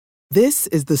This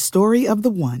is the story of the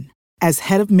one. As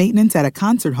head of maintenance at a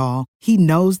concert hall, he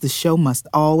knows the show must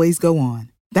always go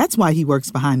on. That's why he works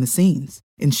behind the scenes,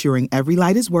 ensuring every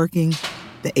light is working,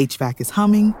 the HVAC is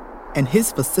humming, and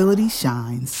his facility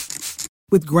shines.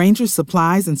 With Grainger's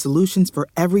supplies and solutions for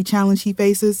every challenge he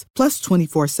faces, plus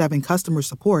 24/7 customer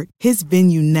support, his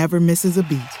venue never misses a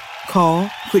beat. Call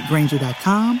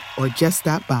quickgrainger.com or just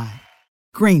stop by.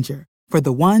 Grainger, for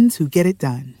the ones who get it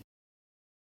done.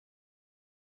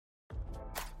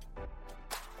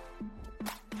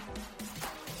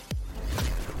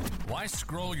 Why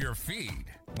scroll your feed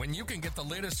when you can get the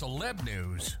latest celeb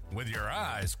news with your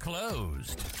eyes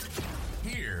closed?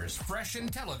 Here's fresh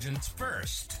intelligence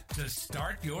first to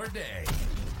start your day.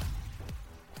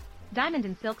 Diamond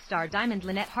and Silk star Diamond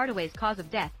Lynette Hardaway's cause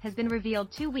of death has been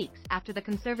revealed 2 weeks after the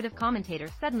conservative commentator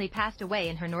suddenly passed away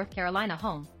in her North Carolina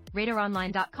home,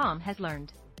 RadarOnline.com has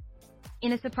learned.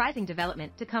 In a surprising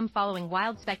development to come following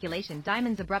wild speculation,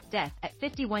 Diamond's abrupt death at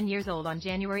 51 years old on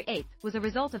January 8 was a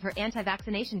result of her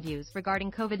anti-vaccination views regarding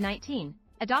COVID-19.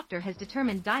 A doctor has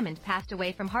determined Diamond passed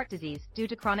away from heart disease due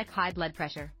to chronic high blood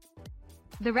pressure.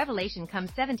 The revelation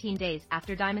comes 17 days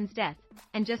after Diamond's death,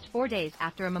 and just 4 days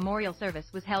after a memorial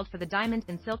service was held for the Diamond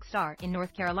and Silk star in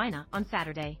North Carolina on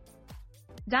Saturday.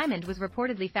 Diamond was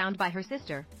reportedly found by her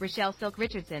sister, Rochelle Silk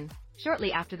Richardson,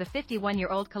 shortly after the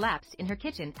 51-year-old collapsed in her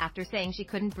kitchen after saying she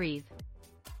couldn't breathe.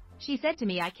 "She said to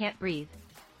me, 'I can't breathe.'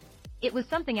 It was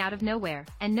something out of nowhere,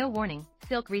 and no warning,"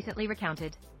 Silk recently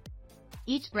recounted.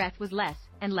 Each breath was less,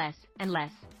 and less, and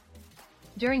less.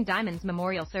 During Diamond's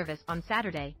memorial service on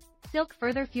Saturday, Silk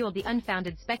further fueled the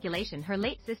unfounded speculation her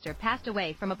late sister passed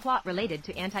away from a plot related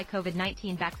to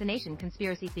anti-COVID-19 vaccination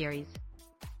conspiracy theories.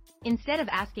 Instead of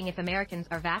asking if Americans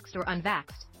are vaxxed or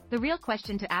unvaxxed, the real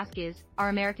question to ask is, are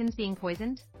Americans being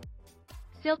poisoned?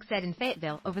 Silk said in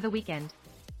Fayetteville over the weekend.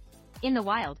 In the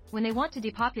wild, when they want to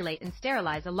depopulate and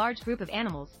sterilize a large group of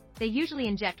animals, they usually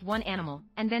inject one animal,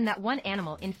 and then that one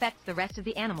animal infects the rest of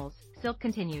the animals, Silk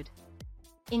continued.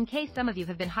 In case some of you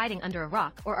have been hiding under a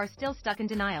rock or are still stuck in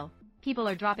denial, people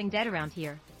are dropping dead around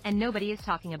here, and nobody is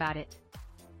talking about it.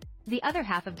 The other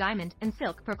half of Diamond and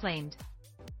Silk proclaimed.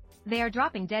 They are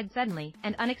dropping dead suddenly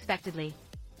and unexpectedly.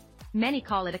 Many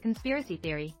call it a conspiracy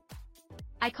theory.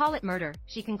 I call it murder,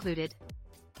 she concluded.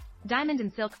 Diamond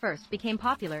and Silk first became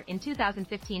popular in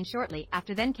 2015 shortly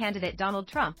after then-candidate Donald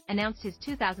Trump announced his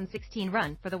 2016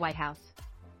 run for the White House.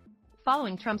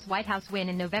 Following Trump's White House win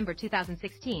in November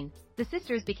 2016, the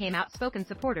sisters became outspoken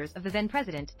supporters of the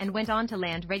then-president and went on to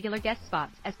land regular guest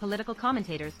spots as political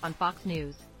commentators on Fox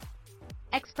News.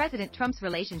 Ex-President Trump's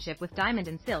relationship with Diamond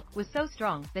and Silk was so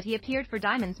strong that he appeared for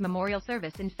Diamond's memorial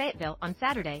service in Fayetteville on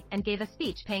Saturday and gave a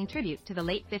speech paying tribute to the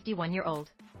late 51-year-old.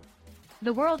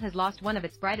 "The world has lost one of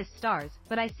its brightest stars,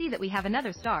 but I see that we have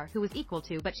another star who was equal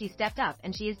to, but she stepped up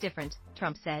and she is different,"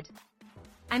 Trump said.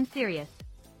 "I'm serious.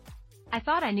 I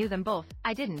thought I knew them both.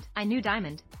 I didn't. I knew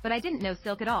Diamond, but I didn't know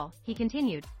Silk at all," he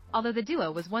continued, although the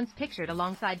duo was once pictured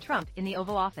alongside Trump in the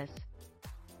Oval Office.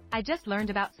 "I just learned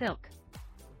about Silk.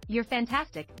 You're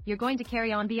fantastic, you're going to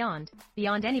carry on beyond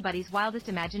anybody's wildest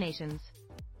imaginations."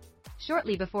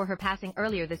 Shortly before her passing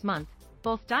earlier this month,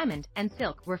 both Diamond and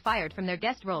Silk were fired from their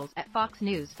guest roles at Fox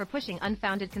News for pushing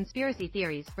unfounded conspiracy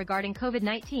theories regarding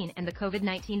COVID-19 and the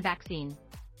COVID-19 vaccine.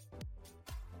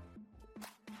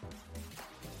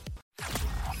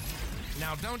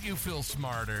 Now don't you feel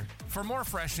smarter? For more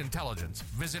fresh intelligence,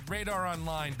 visit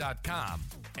RadarOnline.com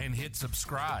and hit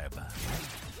subscribe.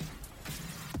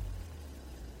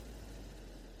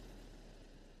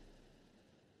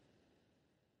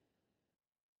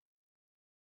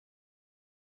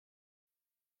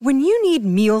 When you need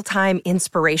mealtime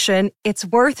inspiration, it's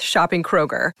worth shopping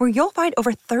Kroger, where you'll find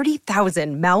over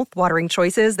 30,000 mouth-watering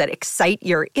choices that excite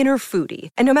your inner foodie.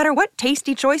 And no matter what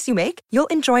tasty choice you make, you'll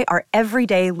enjoy our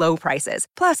everyday low prices,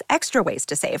 plus extra ways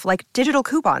to save, like digital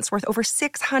coupons worth over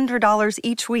 $600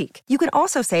 each week. You can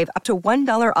also save up to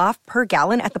 $1 off per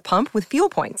gallon at the pump with fuel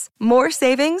points. More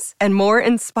savings and more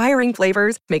inspiring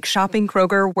flavors make shopping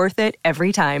Kroger worth it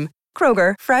every time.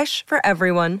 Kroger, fresh for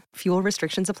everyone. Fuel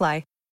restrictions apply.